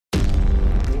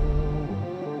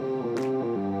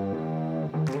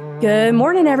Good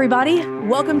morning, everybody.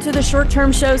 Welcome to the Short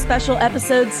Term Show special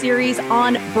episode series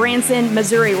on Branson,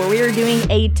 Missouri, where we are doing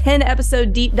a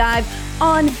 10-episode deep dive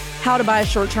on how to buy a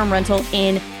short-term rental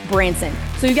in Branson.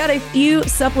 So we've got a few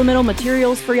supplemental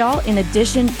materials for y'all in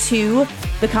addition to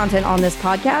the content on this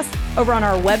podcast over on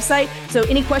our website. So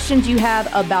any questions you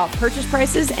have about purchase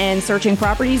prices and searching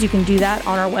properties, you can do that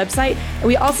on our website. And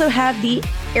we also have the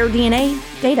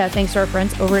AirDNA data, thanks to our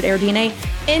friends over at AirDNA,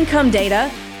 income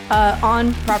data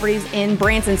on properties in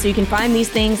Branson. So you can find these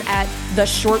things at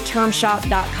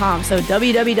theshorttermshop.com. So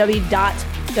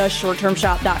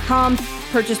www.theshorttermshop.com,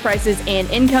 purchase prices and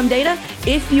income data.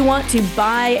 If you want to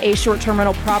buy a short-term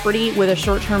rental property with a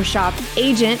short-term shop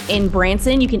agent in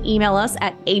Branson, you can email us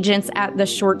at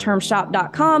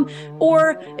agents@theshorttermshop.com.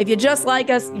 Or if you just like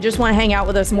us, you just want to hang out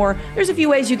with us more, there's a few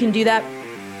ways you can do that.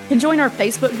 You can join our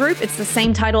Facebook group. It's the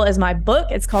same title as my book.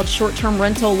 It's called Short-Term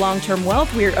Rental, Long-Term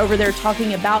Wealth. We're over there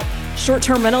talking about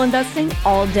short-term rental investing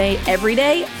all day, every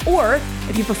day. Or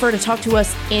if you prefer to talk to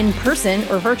us in person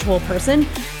or virtual person,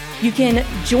 you can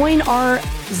join our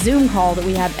Zoom call that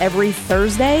we have every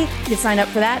Thursday. You can sign up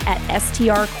for that at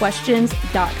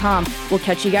strquestions.com. We'll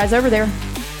catch you guys over there.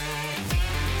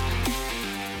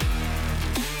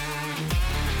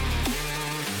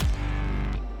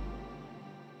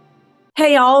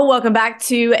 Hey, y'all. Welcome back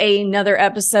to another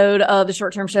episode of the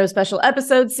Short Term Show special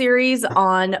episode series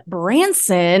on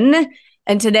Branson.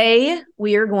 And today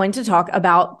we are going to talk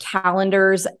about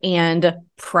calendars and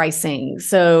pricing.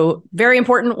 So very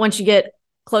important once you get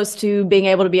close to being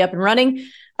able to be up and running.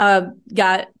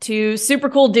 Got two super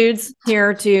cool dudes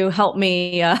here to help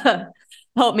me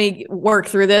work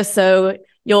through this. So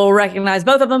you'll recognize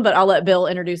both of them, but I'll let Bill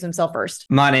introduce himself first.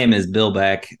 My name is Bill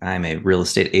Beck. I'm a real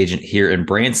estate agent here in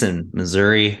Branson,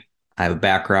 Missouri. I have a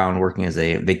background working as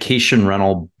a vacation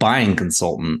rental buying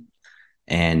consultant.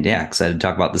 And yeah, excited to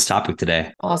talk about this topic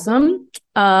today. Awesome.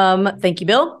 Thank you,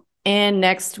 Bill. And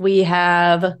next we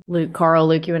have Luke Carl.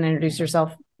 Luke, you want to introduce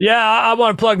yourself? Yeah, I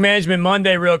want to plug Management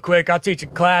Monday real quick. I teach a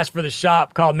class for the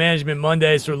shop called Management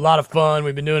Monday. It's a lot of fun.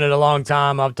 We've been doing it a long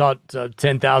time. I've taught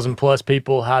 10,000 plus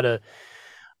people how to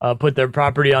put their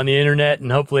property on the internet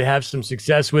and hopefully have some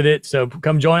success with it. So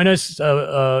come join us.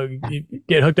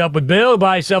 Get hooked up with Bill,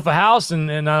 buy yourself a house, and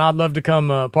I'd love to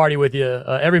come party with you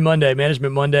every Monday,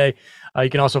 Management Monday. You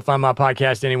can also find my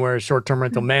podcast anywhere, Short-Term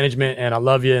Rental Management, and I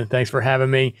love you. Thanks for having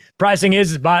me. Pricing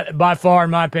is by far, in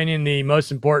my opinion, the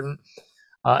most important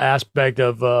aspect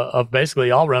of basically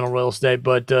all rental real estate,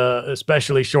 but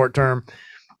especially short-term.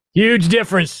 Huge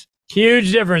difference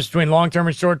between long-term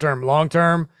and short-term.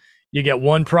 Long-term, you get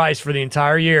one price for the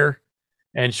entire year,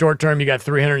 and short-term, you got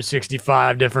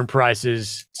 365 different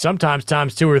prices, sometimes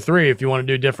times 2 or 3 if you want to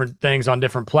do different things on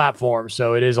different platforms.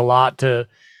 So it is a lot to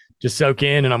soak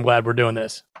in, and I'm glad we're doing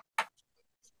this.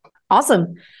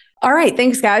 Awesome. All right.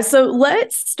 Thanks, guys. So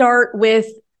let's start with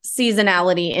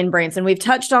seasonality in Branson. We've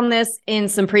touched on this in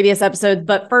some previous episodes,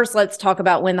 but first let's talk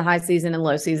about when the high season and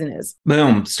low season is.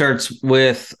 Boom. Starts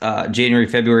with January,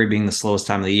 February being the slowest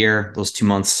time of the year. Those 2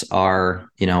 months are,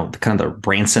 kind of the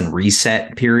Branson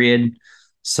reset period.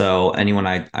 So anyone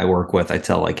I work with, I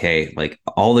tell hey,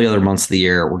 all the other months of the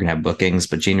year, we're going to have bookings,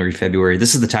 but January, February,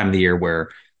 this is the time of the year where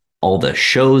all the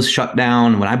shows shut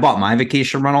down. When I bought my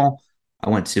vacation rental, I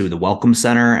went to the Welcome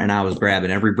Center and I was grabbing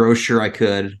every brochure I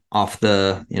could off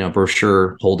the,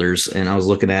 brochure holders. And I was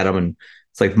looking at them, and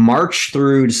it's like March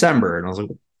through December. And I was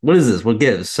like, what is this? What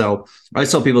gives? So I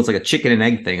tell people it's like a chicken and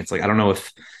egg thing. It's like, I don't know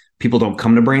if people don't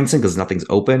come to Branson because nothing's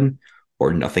open,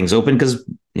 or nothing's open because,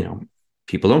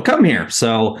 people don't come here.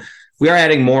 So we are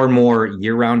adding more and more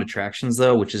year-round attractions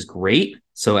though, which is great.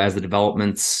 So as the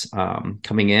developments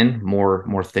coming in,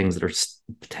 more things that are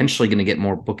potentially going to get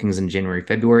more bookings in January,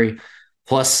 February.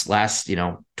 Plus last,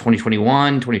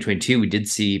 2021, 2022, we did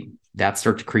see that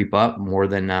start to creep up more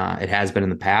than it has been in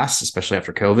the past, especially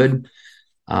after COVID.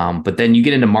 But then you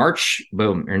get into March,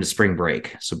 boom, you're into spring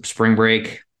break. So spring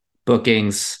break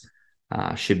bookings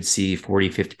should see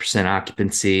 40, 50%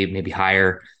 occupancy, maybe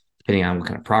higher, depending on what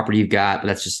kind of property you've got. But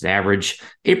that's just an average.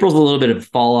 April's a little bit of a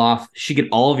fall off. You should get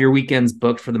all of your weekends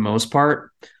booked for the most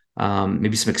part,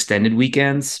 maybe some extended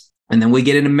weekends. And then we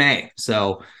get into May.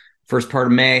 So first part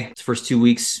of May, first 2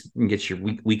 weeks, you can get your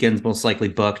weekends most likely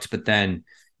booked, but then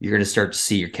you're going to start to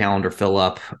see your calendar fill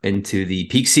up into the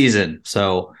peak season.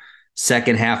 So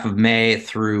second half of May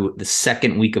through the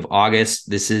second week of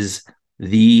August, this is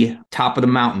the top of the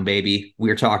mountain, baby.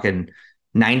 We're talking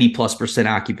 90+%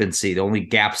 occupancy. The only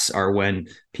gaps are when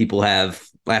people have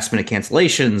last minute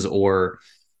cancellations or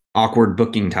awkward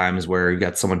booking times where you've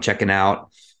got someone checking out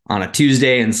on a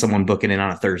Tuesday and someone booking in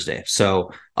on a Thursday.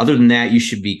 So other than that, you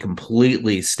should be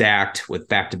completely stacked with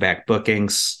back-to-back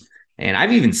bookings. And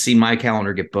I've even seen my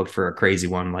calendar get booked for a crazy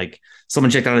one. Like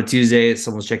someone checked on a Tuesday,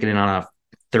 someone's checking in on a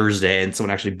Thursday, and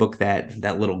someone actually booked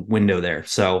that little window there.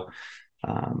 So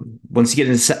once you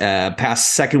get into past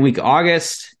second week of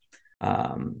August,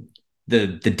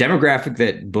 the demographic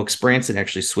that books Branson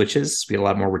actually switches. We get a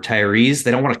lot more retirees.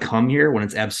 They don't want to come here when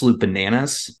it's absolute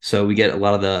bananas. So we get a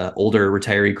lot of the older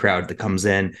retiree crowd that comes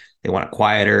in. They want a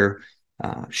quieter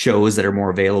shows that are more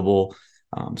available.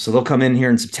 So they'll come in here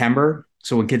in September.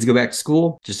 So when kids go back to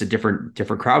school, just a different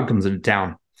crowd comes into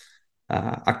town.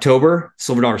 October,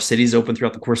 Silver Dollar City is open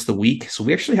throughout the course of the week. So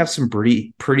we actually have some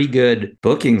pretty good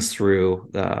bookings through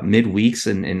midweeks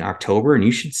in October. And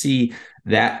you should see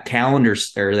that calendar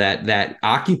or that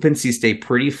occupancy stay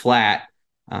pretty flat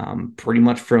pretty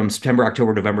much from September,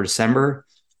 October, November, December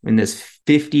in this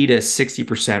 50 to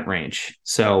 60% range.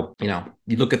 So,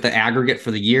 you look at the aggregate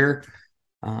for the year,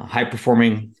 high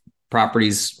performing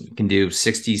properties can do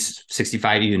 60,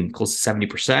 65, even close to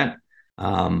 70%.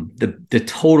 The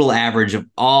total average of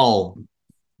all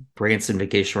Branson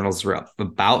vacation rentals are up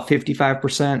about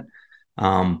 55%.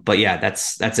 But yeah,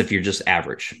 that's if you're just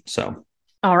average. So.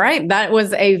 All right. That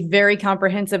was a very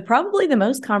comprehensive, probably the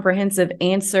most comprehensive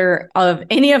answer of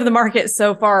any of the markets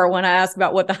so far when I asked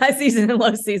about what the high season and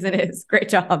low season is. Great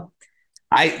job.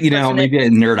 Maybe I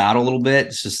nerd out a little bit.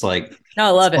 It's just like, no, I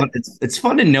love it. It's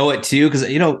fun to know it too. Cause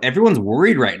everyone's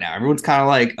worried right now. Everyone's kind of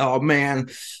like, oh man,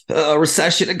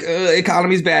 recession,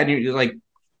 economy's bad. And you're like,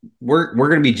 we're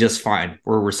going to be just fine.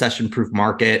 We're a recession proof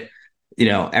market.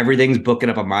 Everything's booking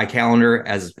up on my calendar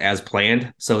as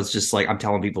planned. So it's just like, I'm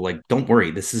telling people like, don't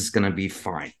worry, this is going to be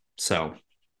fine. So.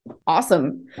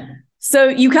 Awesome. So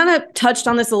you kind of touched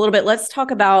on this a little bit. Let's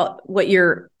talk about what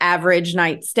your average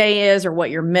night stay is or what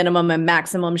your minimum and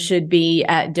maximum should be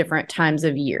at different times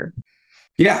of year.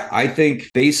 Yeah, I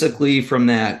think basically from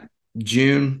that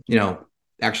June,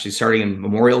 actually starting in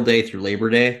Memorial Day through Labor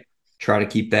Day, try to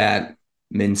keep that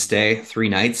min stay 3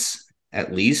 nights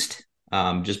at least,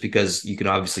 just because you can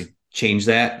obviously change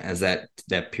that as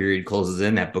that period closes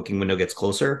in, that booking window gets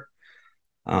closer.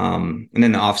 And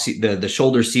then the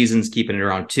shoulder seasons, keeping it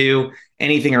around 2.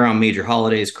 Anything around major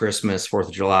holidays, Christmas, 4th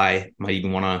of July, might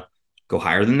even want to go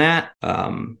higher than that.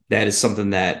 That is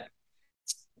something that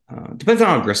depends on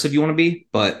how aggressive you want to be,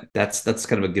 but that's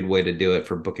kind of a good way to do it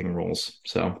for booking roles.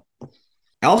 So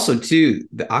also too,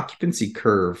 the occupancy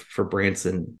curve for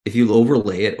Branson, if you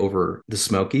overlay it over the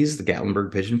Smokies, the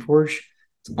Gatlinburg Pigeon Forge,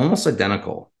 it's almost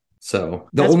identical. So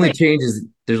the only change is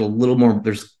there's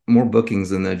more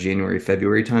bookings in the January,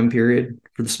 February time period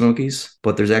for the Smokies,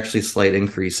 but there's actually a slight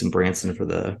increase in Branson for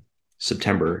the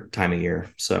September time of year.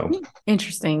 So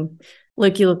interesting.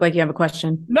 Luke, you look like you have a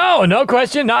question. No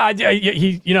question. No, I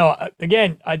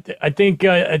think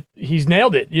he's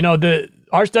nailed it.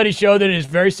 Our studies show that it is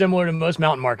very similar to most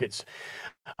mountain markets,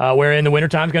 where in the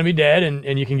wintertime it's going to be dead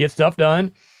and you can get stuff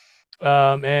done.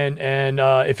 And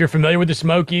if you're familiar with the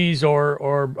Smokies or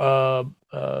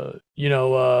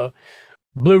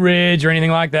Blue Ridge or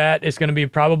anything like that, it's going to be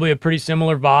probably a pretty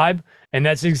similar vibe. And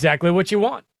that's exactly what you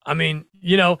want. I mean,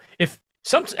 if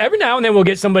every now and then we'll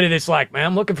get somebody that's like, man,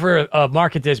 I'm looking for a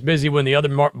market that's busy when the other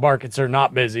markets are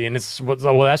not busy. And that's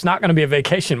not going to be a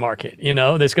vacation market,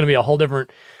 that's going to be a whole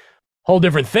different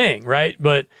thing. Right.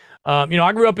 But,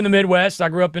 I grew up in the Midwest. I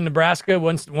grew up in Nebraska,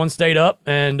 one state up,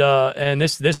 and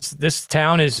this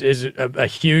town is a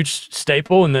huge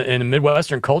staple in the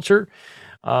Midwestern culture.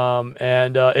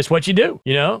 And it's what you do,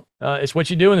 it's what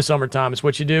you do in the summertime. It's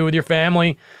what you do with your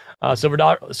family. Silver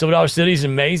Dollar City is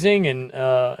amazing. And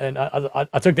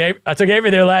I took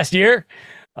Avery there last year.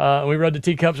 We rode the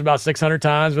teacups about 600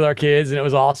 times with our kids, and it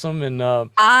was awesome. And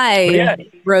I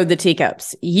rode the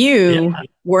teacups. You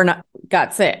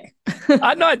got sick.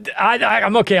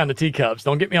 I'm okay on the teacups.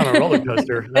 Don't get me on a roller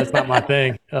coaster. That's not my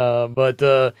thing. But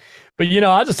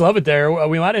I just love it there.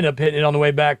 We might end up hitting it on the way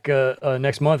back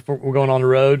next month. We're going on the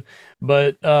road.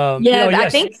 But yes. I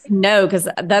think no, because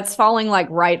that's falling like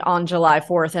right on July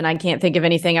 4th, and I can't think of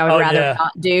anything I would rather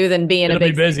not do than be in a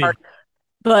big busy. Park.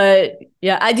 But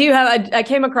yeah, I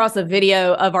came across a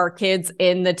video of our kids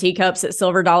in the teacups at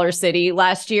Silver Dollar City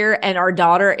last year, and our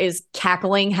daughter is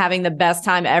cackling, having the best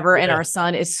time ever. Yeah. And our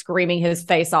son is screaming his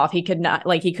face off. He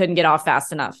couldn't get off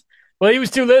fast enough. Well, he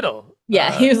was too little.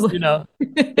 Yeah. He was,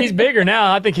 he's bigger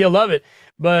now. I think he'll love it.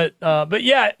 But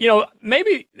yeah,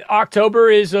 maybe October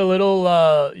is a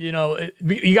little, you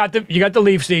got the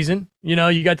leaf season,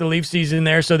 you got the leaf season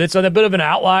there. So that's a bit of an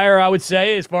outlier, I would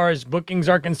say, as far as bookings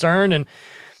are concerned. And,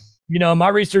 my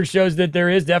research shows that there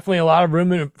is definitely a lot of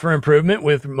room for improvement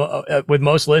with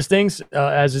most listings,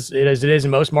 as it is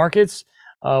in most markets.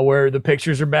 where the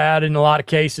pictures are bad in a lot of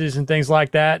cases and things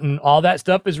like that. And all that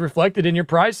stuff is reflected in your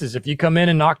prices. If you come in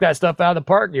and knock that stuff out of the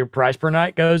park, your price per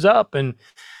night goes up and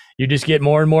you just get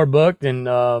more and more booked. And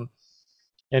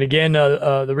again,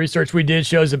 the research we did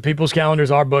shows that people's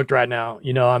calendars are booked right now.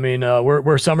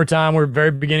 We're summertime. We're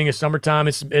very beginning of summertime.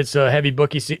 It's a heavy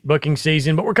booking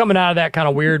season, but we're coming out of that kind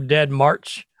of weird dead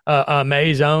March,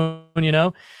 May zone,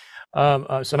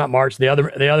 so not March, the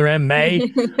other end,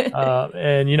 May.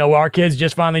 And our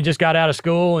kids finally got out of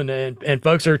school and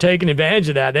folks are taking advantage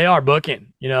of that. They are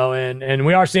booking, and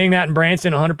we are seeing that in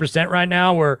Branson 100% right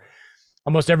now, where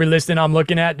almost every listing I'm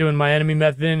looking at doing my enemy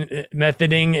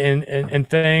methoding and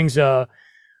things,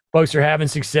 folks are having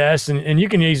success, and you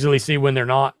can easily see when they're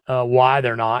not, why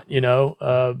they're not,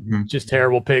 just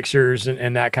terrible pictures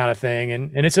and that kind of thing.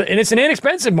 And it's an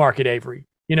inexpensive market, Avery.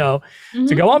 To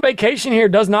go on vacation here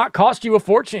does not cost you a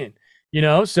fortune,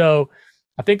 so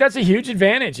I think that's a huge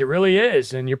advantage. It really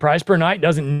is. And your price per night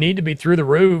doesn't need to be through the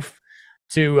roof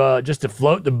to just to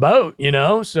float the boat,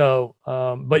 so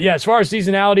but yeah, as far as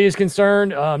seasonality is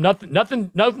concerned,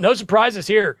 no surprises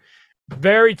here.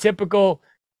 Very typical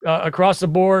across the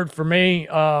board for me.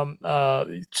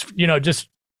 Just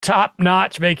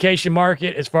top-notch vacation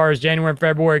market as far as January and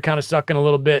February, kind of sucking a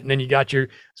little bit, and then you got a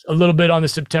little bit on the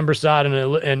September side,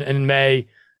 and in May,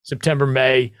 September,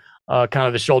 May, kind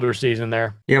of the shoulder season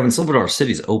there. Yeah, when Silver Dollar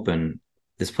City's open,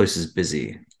 this place is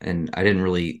busy, and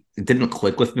it didn't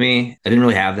click with me. I didn't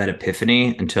really have that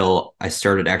epiphany until I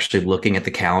started actually looking at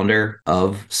the calendar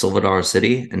of Silver Dollar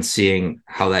City and seeing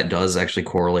how that does actually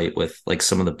correlate with like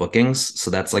some of the bookings. So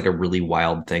that's like a really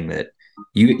wild thing that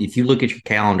if you look at your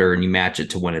calendar and you match it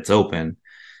to when it's open,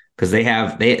 because they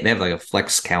have like a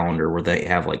flex calendar where they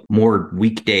have like more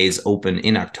weekdays open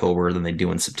in October than they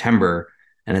do in September.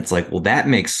 And it's like, well, that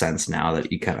makes sense now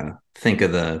that you kind of think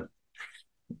of the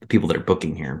people that are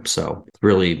booking here. So it's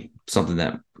really something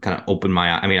that kind of opened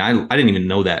my eye. I mean, I didn't even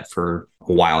know that for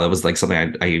a while. That was like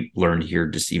something I learned here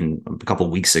just even a couple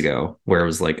of weeks ago, where it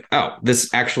was like, oh,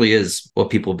 this actually is what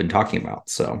people have been talking about.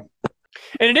 So.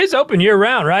 And it is open year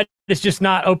round, right? It's just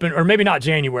not open, or maybe not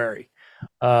January.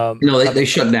 No, they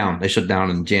shut down. They shut down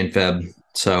in Jan Feb.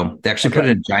 So they actually put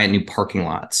in a giant new parking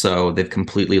lot. So they've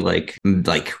completely like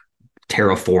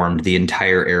terraformed the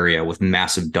entire area with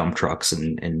massive dump trucks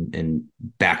and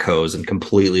backhoes, and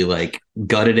completely like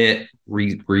gutted it,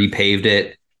 repaved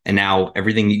it. And now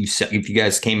everything that if you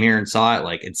guys came here and saw it,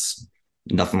 like it's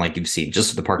nothing like you've seen,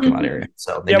 just the parking lot area.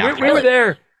 So we were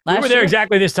there. We were there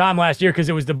exactly this time last year because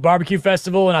it was the barbecue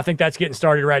festival, and I think that's getting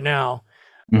started right now.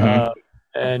 But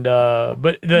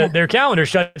their calendar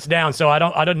shuts down, so I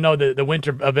don't know the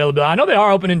winter availability. I know they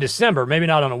are open in December, maybe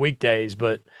not on the weekdays,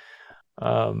 but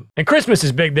and Christmas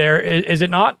is big there, is it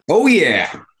not? Oh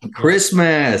yeah,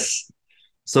 Christmas.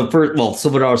 So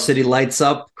Silver Dollar City lights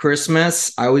up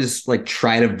Christmas. I always like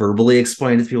try to verbally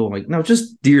explain to people, I'm like, no,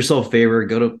 just do yourself a favor,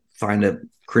 go to find a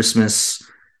Christmas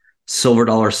Silver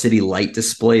Dollar City light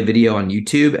display video on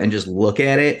YouTube and just look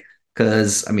at it.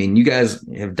 Because I mean, you guys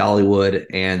have Dollywood,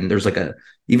 and there's like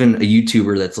even a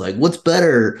YouTuber that's like, what's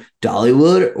better,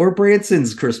 Dollywood or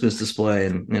Branson's Christmas display?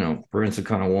 And Branson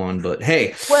kind of won, but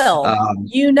hey. Well,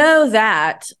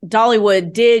 that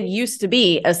Dollywood did used to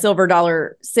be a Silver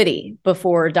Dollar City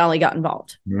before Dolly got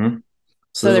involved. Mm-hmm.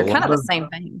 So they're kind of the same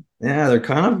thing. Yeah, they're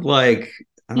kind of like,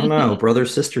 I don't know, brother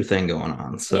sister thing going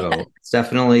on. So it's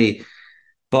definitely.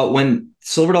 But when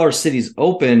Silver Dollar City's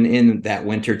open in that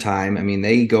winter time, I mean,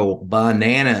 they go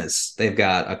bananas. They've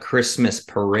got a Christmas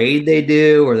parade they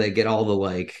do, or they get all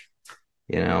the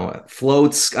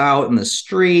floats out in the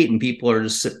street, and people are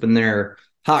just sipping their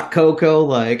hot cocoa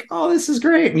like, oh, this is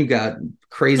great. And you've got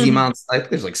crazy amounts, like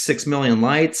there's like 6 million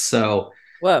lights. So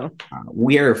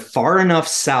we are far enough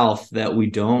south that we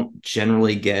don't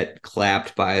generally get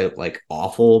clapped by like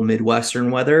awful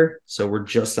Midwestern weather. So we're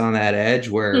just on that edge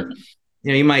where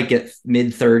you might get mid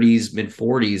 30s, mid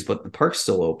 40s, but the park's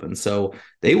still open. So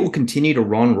they will continue to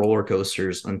run roller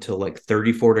coasters until like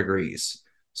 34 degrees.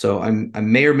 So I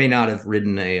may or may not have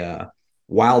ridden a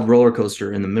wild roller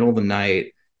coaster in the middle of the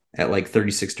night at like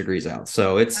 36 degrees out.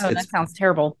 So that sounds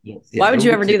terrible. Yeah, why would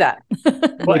you ever do that?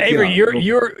 Well, Avery,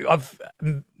 you're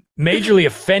majorly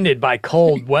offended by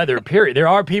cold weather, period. There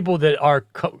are people that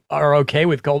are okay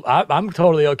with cold. I'm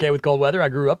totally okay with cold weather. I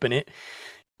grew up in it.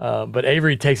 But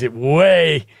Avery takes it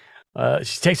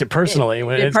she takes it personally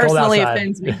when it's cold outside.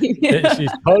 Offends me. She's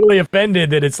totally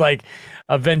offended that it's like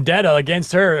a vendetta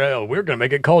against her. Oh, we're going to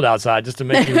make it cold outside just to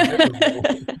make you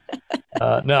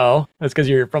no, that's because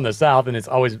you're from the South and it's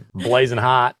always blazing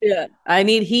hot. Yeah, I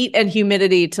need heat and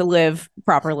humidity to live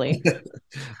properly.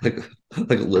 like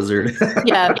a lizard.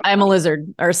 Yeah, I'm a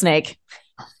lizard or a snake.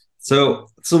 So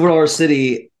Silver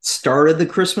City started the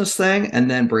Christmas thing, and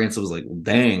then Branson was like, well,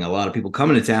 dang, a lot of people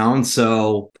coming to town.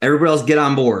 So everybody else get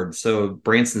on board. So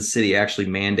Branson City actually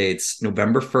mandates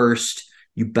November 1st,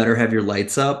 you better have your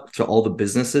lights up to all the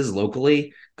businesses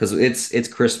locally because it's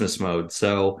Christmas mode.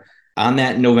 So on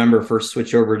that November 1st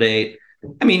switchover date,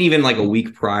 I mean, even like a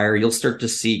week prior, you'll start to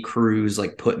see crews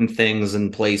like putting things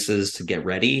in places to get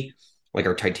ready. Like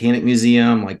our Titanic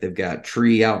Museum, like they've got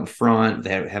tree out in front.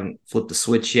 They haven't flipped the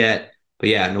switch yet. But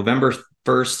yeah, November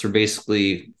 1st through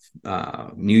basically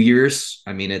New Year's.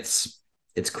 I mean, it's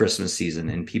Christmas season,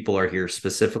 and people are here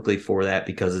specifically for that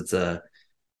because it's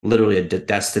literally a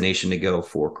destination to go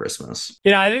for Christmas.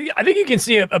 You know, I think you can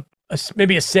see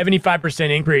maybe a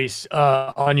 75% increase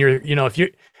on your, you know, if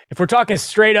we're talking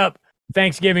straight up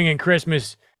Thanksgiving and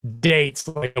Christmas dates,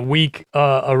 like a week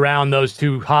around those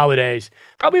two holidays,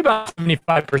 probably about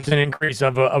 75% increase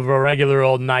of a regular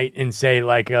old night in, say,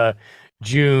 like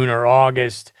June or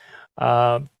August.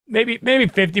 Maybe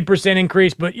 50%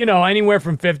 increase, but you know, anywhere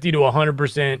from 50 to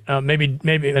 100%,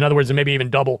 maybe in other words, maybe even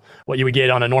double what you would get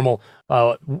on a normal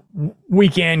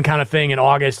weekend kind of thing in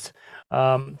August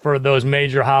for those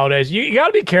major holidays. You got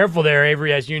to be careful there,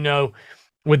 Avery, as you know,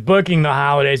 with booking the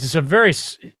holidays. It's a very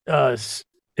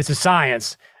it's a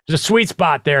science. There's a sweet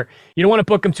spot there. You don't want to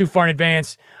book them too far in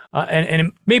advance.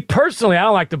 And me personally, I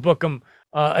don't like to book them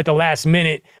at the last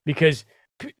minute because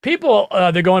people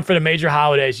they're going for the major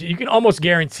holidays. You can almost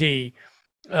guarantee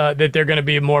that they're going to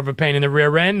be more of a pain in the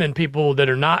rear end than people that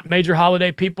are not major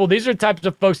holiday people. These are types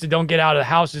of folks that don't get out of the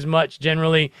house as much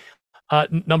generally.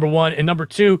 Number one, and number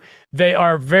two, they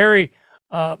are very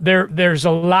there's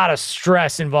a lot of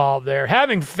stress involved there.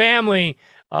 Having family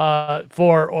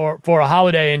for a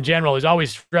holiday in general is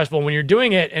always stressful when you're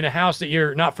doing it in a house that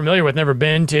you're not familiar with, never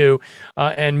been to,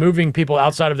 and moving people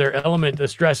outside of their element. The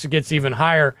stress gets even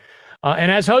higher.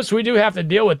 And as hosts, we do have to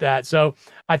deal with that. So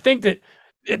I think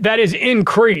that is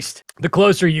increased the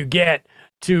closer you get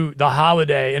to the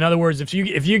holiday. In other words, if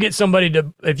you get somebody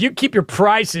if you keep your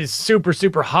prices super,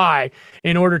 super high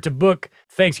in order to book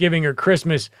Thanksgiving or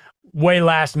Christmas way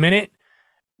last minute,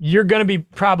 you're going to be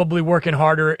probably working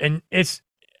harder. And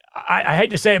I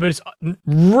hate to say it, but it's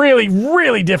really,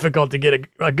 really difficult to get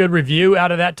a good review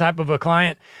out of that type of a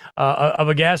client, of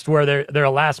a guest where they're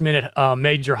a last minute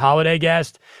major holiday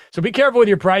guest. So be careful with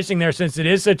your pricing there, since it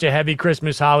is such a heavy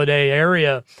Christmas holiday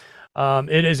area.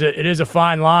 It is a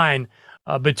fine line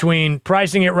between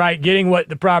pricing it right, getting what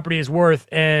the property is worth,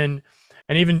 and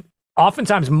even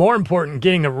oftentimes more important,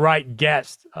 getting the right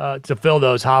guest to fill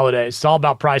those holidays. It's all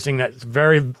about pricing. That's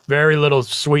very, very little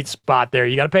sweet spot there.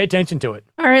 You got to pay attention to it.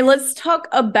 All right, let's talk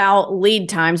about lead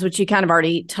times, which you kind of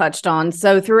already touched on.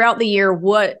 So throughout the year,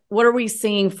 what are we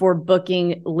seeing for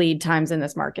booking lead times in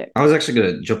this market? I was actually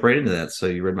going to jump right into that. So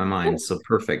you read my mind. Cool. So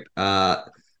perfect.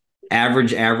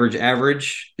 Average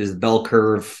is bell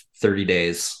curve 30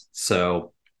 days.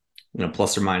 So, you know,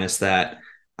 plus or minus that.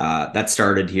 That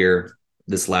started here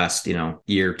this last,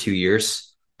 year, 2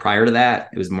 years. Prior to that,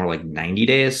 it was more like 90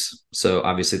 days. So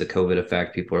obviously the COVID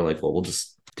effect, people are like, well, we'll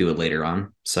just do it later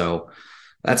on. So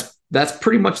that's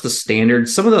pretty much the standard.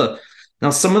 Some of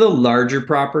the larger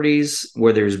properties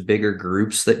where there's bigger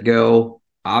groups that go,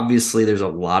 obviously there's a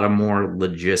lot of more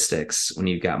logistics when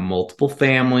you've got multiple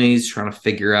families trying to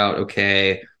figure out,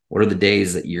 okay, what are the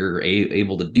days that you're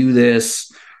able to do this?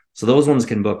 So those ones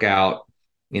can book out,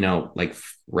 like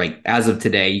right as of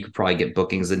today, you could probably get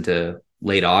bookings into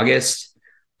late August,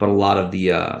 but a lot of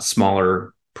the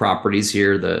smaller properties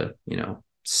here, the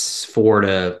 4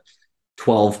 to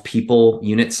 12 people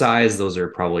unit size, those are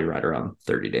probably right around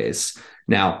 30 days.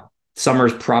 Now,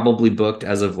 summer's probably booked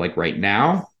as of like right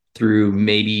now through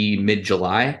maybe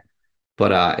mid-July.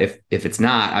 But if it's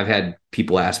not, I've had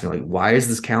people ask me like, why is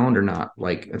this calendar not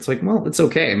like, it's like, well, it's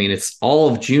okay. I mean, it's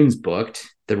all of June's booked.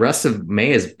 The rest of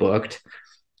May is booked.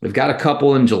 We've got a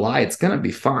couple in July. It's going to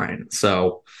be fine.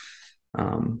 So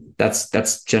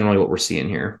that's generally what we're seeing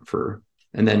here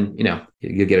and then,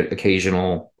 you get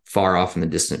occasional far off in the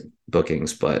distant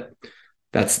bookings, but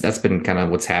that's been kind of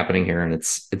what's happening here. And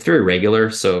it's very regular.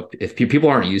 So if people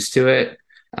aren't used to it,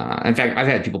 in fact, I've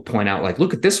had people point out like,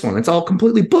 look at this one. It's all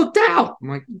completely booked out. I'm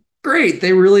like, great.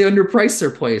 They really underpriced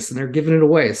their place and they're giving it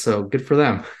away. So good for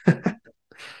them.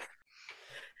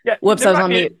 Yeah. Whoops, I was on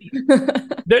mute.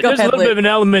 There's a little bit of an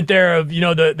element there of,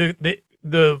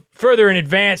 the further in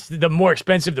advance, the more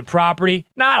expensive the property.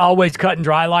 Not always cut and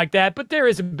dry like that, but there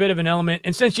is a bit of an element.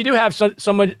 And since you do have so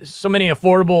many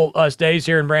affordable stays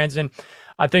here in Branson,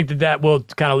 I think that will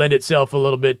kind of lend itself a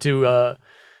little bit to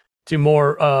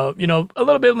more, a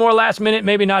little bit more last minute,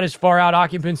 maybe not as far out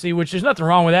occupancy, which there's nothing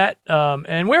wrong with that.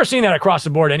 And we're seeing that across the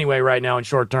board anyway right now in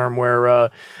short term, where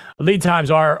lead times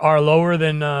are lower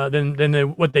than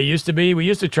what they used to be.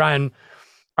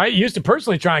 I used to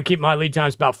personally try and keep my lead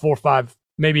times about 4 or 5,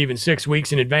 maybe even 6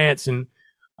 weeks in advance. And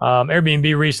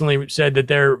Airbnb recently said that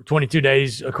they're 22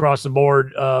 days across the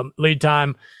board lead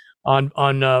time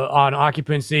on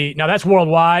occupancy. Now that's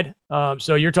worldwide.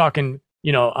 So you're talking,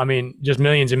 just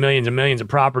millions and millions and millions of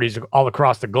properties all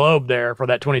across the globe there for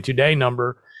that 22-day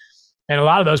number. And a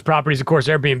lot of those properties, of course,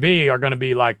 Airbnb are going to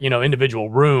be like, individual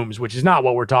rooms, which is not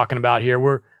what we're talking about here.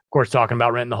 We're, of course, talking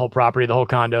about renting the whole property, the whole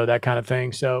condo, that kind of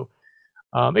thing. So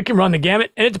it can run the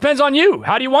gamut, and it depends on you.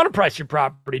 How do you want to price your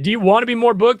property? Do you want to be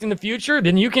more booked in the future?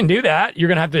 Then you can do that. You're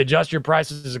going to have to adjust your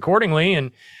prices accordingly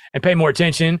and pay more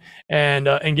attention and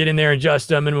get in there and adjust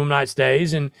minimum night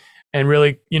stays and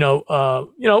really,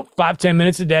 5-10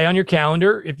 minutes a day on your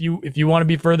calendar. If you want to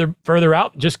be further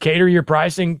out, just cater your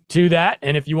pricing to that.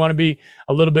 And if you want to be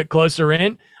a little bit closer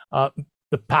in,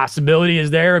 the possibility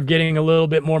is there of getting a little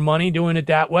bit more money doing it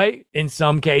that way in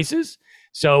some cases.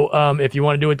 So if you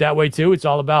want to do it that way too, it's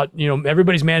all about,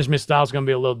 everybody's management style is going to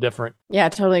be a little different. Yeah, I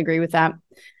totally agree with that.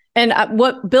 And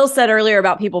what Bill said earlier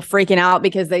about people freaking out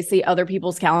because they see other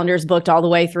people's calendars booked all the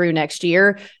way through next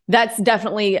year. That's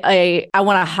definitely I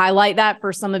want to highlight that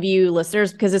for some of you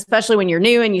listeners, because especially when you're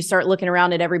new and you start looking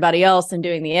around at everybody else and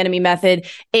doing the enemy method,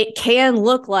 it can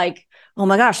look like, oh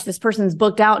my gosh, this person's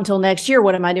booked out until next year.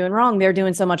 What am I doing wrong? They're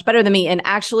doing so much better than me. And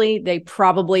actually, they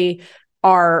probably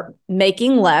are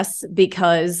making less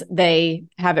because they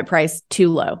have it priced too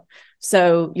low.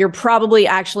 So you're probably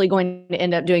actually going to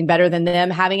end up doing better than them.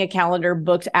 Having a calendar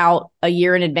booked out a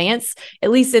year in advance,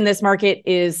 at least in this market,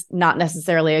 is not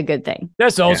necessarily a good thing.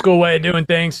 That's the old school way of doing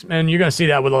things. And you're going to see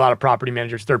that with a lot of property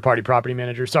managers, third-party property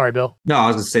managers. Sorry, Bill. No, I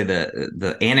was going to say that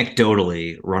the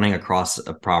anecdotally running across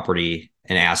a property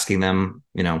and asking them,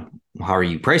 how are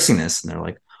you pricing this? And they're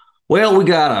like, well, we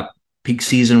got a peak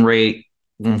season rate,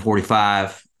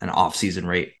 145, an off season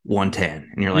rate, 110.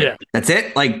 And you're like, That's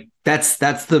it? Like, that's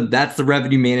the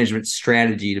revenue management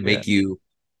strategy to make you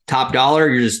top dollar.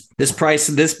 You're just this price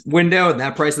in this window and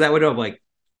that price of that window. I'm like,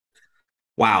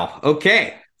 wow.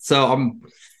 Okay. So I'm,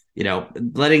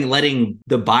 letting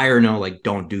the buyer know, like,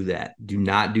 don't do that. Do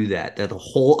not do that. That the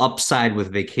whole upside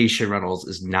with vacation rentals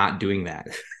is not doing that.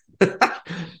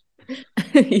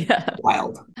 Yeah.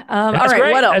 Wild. All right.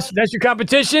 Great. What else? That's your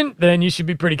competition. Then you should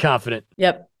be pretty confident.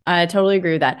 Yep. I totally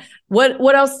agree with that.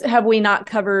 What else have we not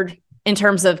covered in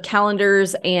terms of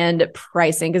calendars and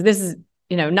pricing? Because this is,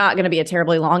 not going to be a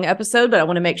terribly long episode, but I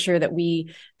want to make sure that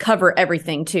we cover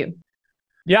everything too.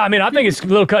 Yeah, I mean, I think it's a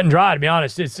little cut and dry, to be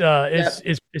honest. It's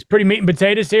pretty meat and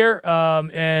potatoes here. No,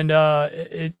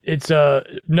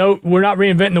 we're not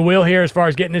reinventing the wheel here as far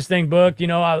as getting this thing booked.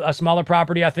 A smaller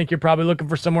property, I think you're probably looking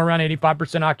for somewhere around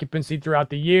 85% occupancy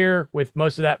throughout the year, with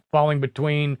most of that falling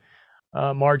between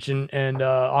March and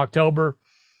October.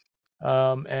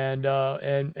 And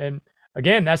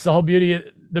again, that's the whole beauty of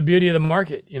the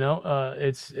market.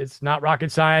 It's not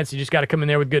rocket science. You just got to come in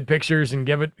there with good pictures and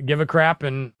give a crap,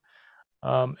 and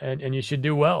you should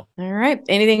do well. All right.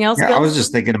 Anything else? Yeah, Bill? I was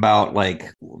just thinking about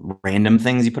like random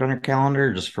things you put on your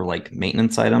calendar just for like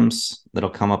maintenance items that'll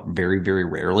come up very, very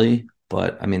rarely.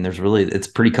 But I mean, it's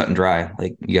pretty cut and dry,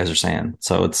 like you guys are saying.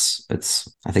 So it's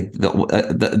I think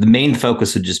the main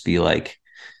focus would just be like,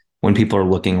 when people are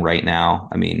looking right now,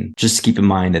 I mean, just keep in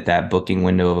mind that booking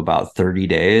window of about 30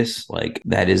 days, like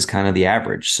that is kind of the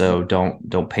average. So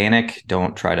don't panic.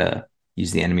 Don't try to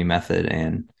use the enemy method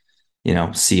and,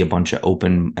 see a bunch of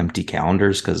open, empty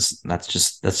calendars, because that's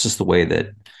just the way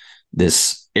that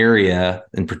this area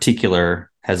in particular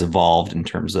has evolved in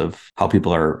terms of how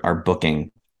people are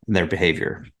booking their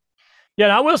behavior. Yeah,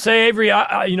 and I will say, Avery,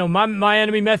 my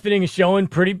enemy methoding is showing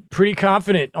pretty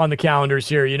confident on the calendars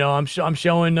here. I'm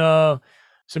showing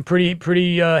some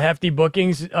pretty hefty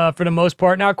bookings for the most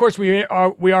part. Now, of course, we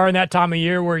are in that time of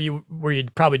year where you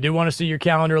probably do want to see your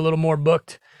calendar a little more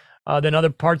booked than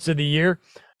other parts of the year.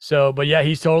 So, but yeah,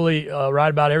 he's totally right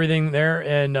about everything there,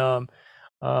 and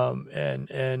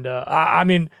I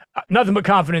mean, nothing but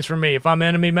confidence for me. If I'm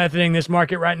enemy methoding this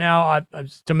market right now,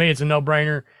 to me, it's a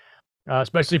no-brainer.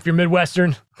 Especially if you're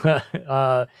Midwestern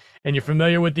and you're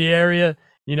familiar with the area,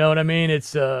 you know what I mean?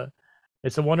 It's a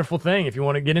wonderful thing. If you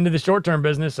want to get into the short-term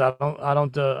business, I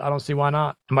don't see why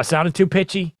not. Am I sounding too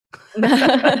pitchy?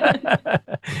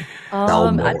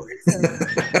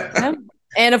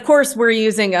 And of course, we're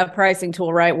using a pricing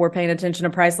tool, right? We're paying attention to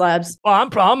Price Labs. Well,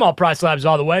 I'm all Price Labs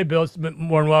all the way. Bill's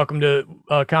more than welcome to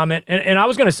comment. And I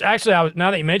was going to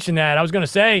now that you mentioned that, I was going to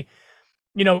say,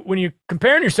 when you're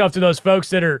comparing yourself to those folks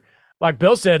that are like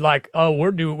Bill said, like, oh,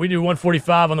 we do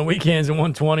 145 on the weekends and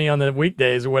 120 on the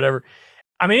weekdays or whatever.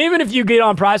 I mean, even if you get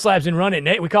on Price Labs and run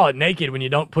it, we call it naked when you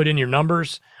don't put in your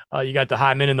numbers. You got the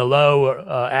high, mid, and the low,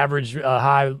 average,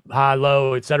 high,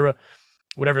 low, etc.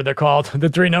 Whatever they're called, the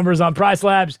 3 numbers on Price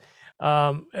Labs.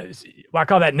 I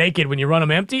call that naked when you run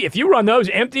them empty. If you run those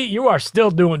empty, you are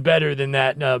still doing better than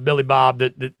that Billy Bob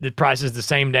that prices the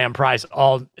same damn price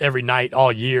every night,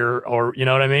 all year, or you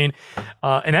know what I mean?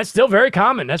 And that's still very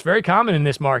common. That's very common in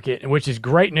this market, which is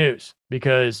great news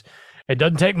because it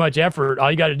doesn't take much effort. All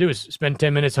you got to do is spend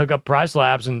 10 minutes, hook up Price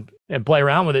Labs, and play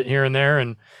around with it here and there,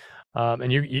 and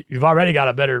you've already got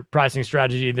a better pricing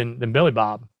strategy than Billy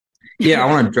Bob. Yeah, I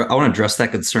want to address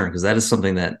that concern because that is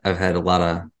something that I've had a lot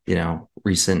of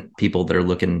recent people that are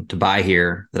looking to buy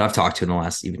here that I've talked to in the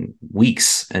last even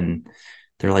weeks, and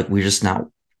they're like, we're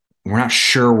not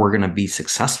sure we're going to be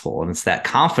successful, and it's that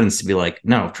confidence to be like,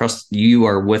 no, trust, you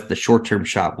are with the short-term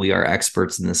shop. We are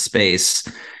experts in this space.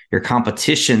 Your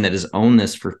competition that has owned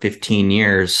this for 15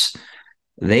 years,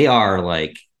 they are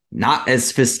like not as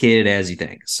sophisticated as you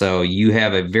think. So you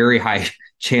have a very high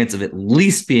chance of at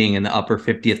least being in the upper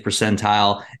 50th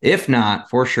percentile, if not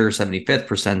for sure 75th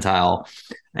percentile.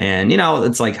 And,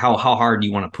 it's like how hard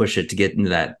you want to push it to get into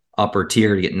that upper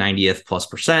tier to get 90th plus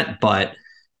percent. But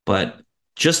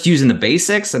just using the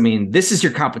basics, I mean, this is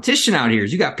your competition out here.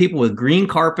 You got people with green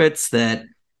carpets that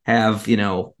have,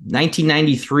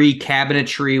 1993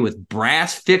 cabinetry with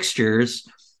brass fixtures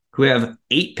who have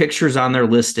 8 pictures on their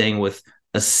listing with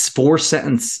a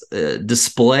 4-sentence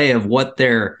display of what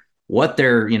they're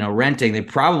renting. They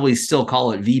probably still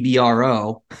call it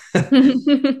VBRO.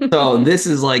 So this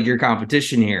is like your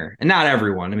competition here, and not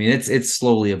everyone. I mean, it's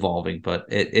slowly evolving, but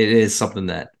it is something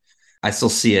that I still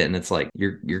see it, and it's like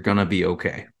you're gonna be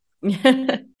okay.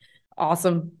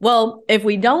 Awesome. Well, if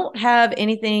we don't have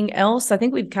anything else, I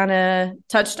think we've kind of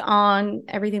touched on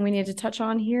everything we need to touch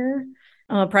on here.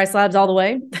 Price Labs all the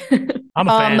way. I'm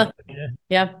a fan.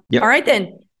 Yeah. Yep. All right,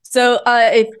 then. So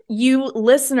if you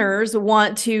listeners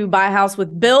want to buy a house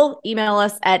with Bill, email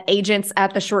us at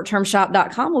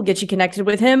agents@theshorttermshop.com. We'll get you connected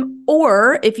with him.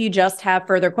 Or if you just have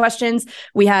further questions,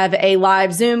 we have a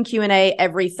live Zoom Q&A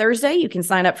every Thursday. You can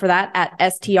sign up for that at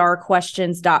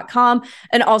strquestions.com.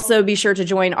 And also be sure to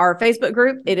join our Facebook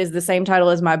group. It is the same title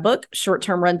as my book,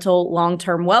 Short-Term Rental,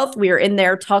 Long-Term Wealth. We are in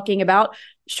there talking about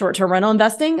short-term rental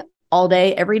investing all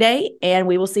day, every day. And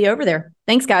we will see you over there.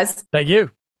 Thanks, guys. Thank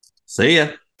you. See ya.